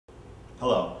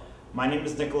Hello, my name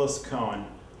is Nicholas Cohen.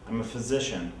 I'm a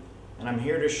physician, and I'm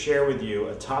here to share with you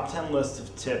a top 10 list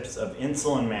of tips of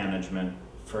insulin management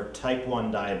for type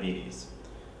 1 diabetes.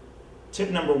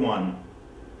 Tip number 1,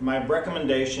 my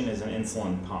recommendation is an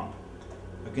insulin pump.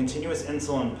 A continuous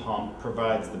insulin pump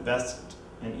provides the best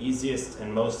and easiest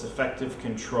and most effective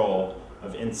control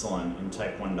of insulin in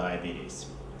type 1 diabetes.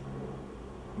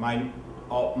 My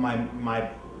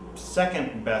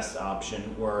second best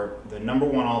option, or the number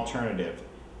one alternative,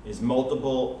 is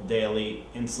multiple daily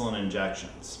insulin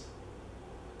injections.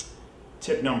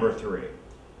 Tip number 3,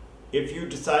 if you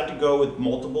decide to go with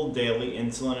multiple daily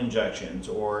insulin injections,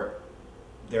 or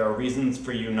there are reasons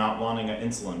for you not wanting an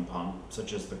insulin pump,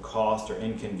 such as the cost or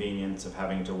inconvenience of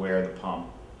having to wear the pump,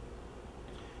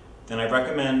 then I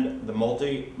recommend the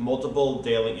multiple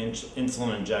daily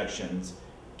insulin injections.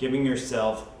 Giving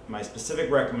yourself, my specific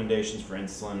recommendations for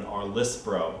insulin are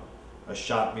Lispro, a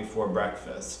shot before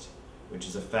breakfast, which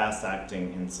is a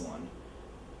fast-acting insulin,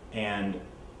 and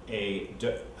a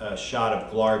shot of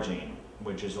Glargine,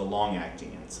 which is a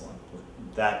long-acting insulin,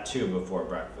 that too before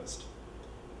breakfast.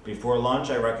 Before lunch,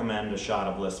 I recommend a shot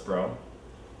of Lispro,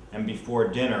 and before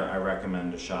dinner, I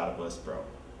recommend a shot of Lispro.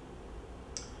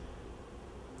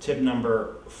 Tip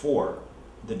number 4,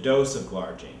 the dose of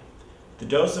Glargine. The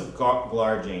dose of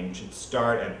Glargine should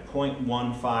start at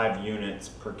 0.15 units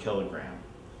per kilogram.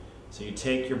 So you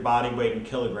take your body weight in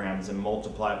kilograms and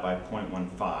multiply it by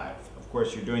 0.15. Of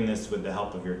course, you're doing this with the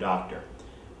help of your doctor,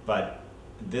 but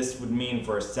this would mean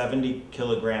for a 70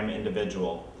 kilogram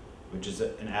individual, which is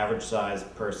an average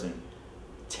sized person,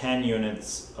 10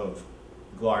 units of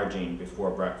Glargine before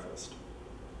breakfast.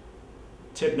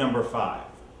 Tip number 5,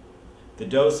 the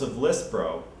dose of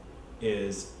Lispro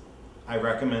is, I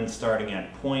recommend starting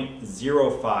at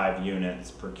 0.05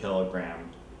 units per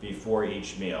kilogram before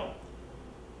each meal.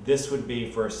 This would be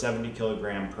for a 70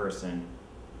 kilogram person,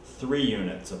 3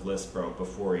 units of Lispro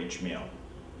before each meal.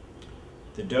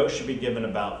 The dose should be given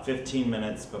about 15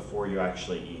 minutes before you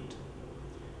actually eat.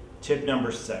 Tip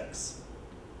number 6,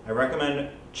 I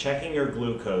recommend checking your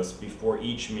glucose before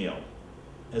each meal,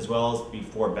 as well as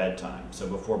before bedtime. So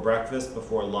before breakfast,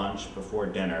 before lunch, before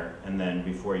dinner, and then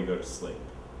before you go to sleep.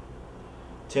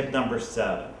 Tip number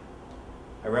 7,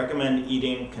 I recommend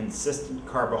eating consistent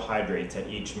carbohydrates at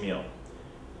each meal.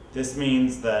 This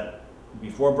means that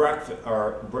before breakfast,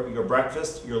 or your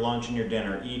breakfast, your lunch, and your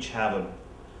dinner each have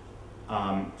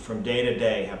from day to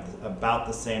day, have about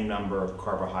the same number of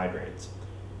carbohydrates.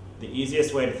 The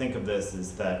easiest way to think of this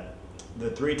is that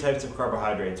the 3 types of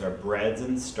carbohydrates are breads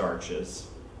and starches,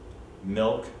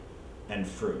 milk, and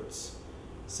fruits.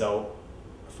 So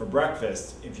for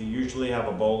breakfast, if you usually have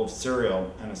a bowl of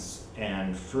cereal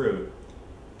and fruit,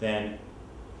 then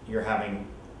you're having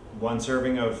 1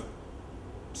 serving of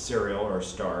cereal or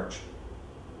starch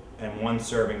and 1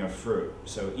 serving of fruit.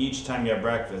 So each time you have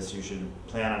breakfast, you should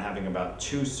plan on having about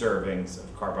 2 servings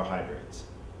of carbohydrates.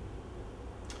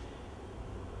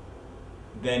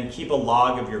 Then keep a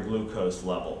log of your glucose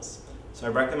levels. So I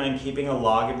recommend keeping a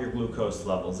log of your glucose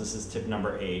levels. This is tip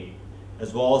number 8,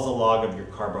 as well as a log of your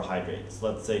carbohydrates.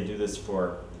 Let's say do this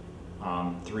for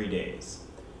 3 days.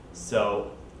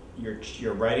 So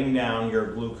you're writing down your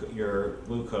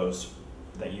glucose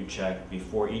that you check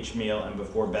before each meal and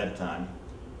before bedtime.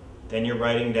 Then you're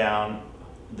writing down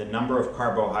the number of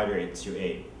carbohydrates you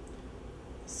ate.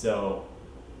 So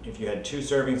if you had 2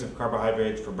 servings of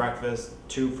carbohydrates for breakfast,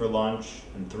 2 for lunch,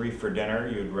 and 3 for dinner,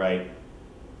 you'd write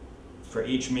for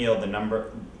each meal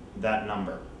that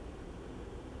number.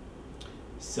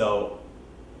 So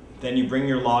then you bring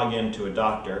your log in to a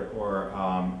doctor or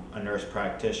a nurse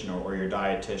practitioner or your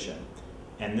dietitian.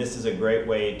 And this is a great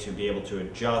way to be able to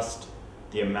adjust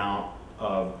the amount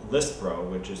of Lispro,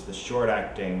 which is the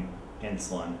short-acting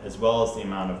insulin, as well as the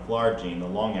amount of Glargine, the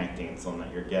long-acting insulin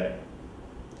that you're getting.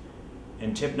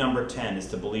 And tip number 10 is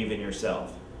to believe in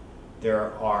yourself.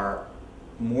 There are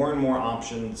more and more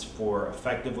options for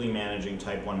effectively managing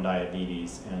type 1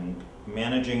 diabetes, and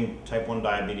managing type 1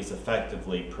 diabetes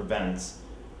effectively prevents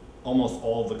almost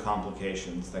all of the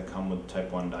complications that come with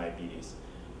type 1 diabetes.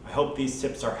 I hope these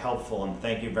tips are helpful, and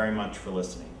thank you very much for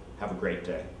listening. Have a great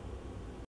day.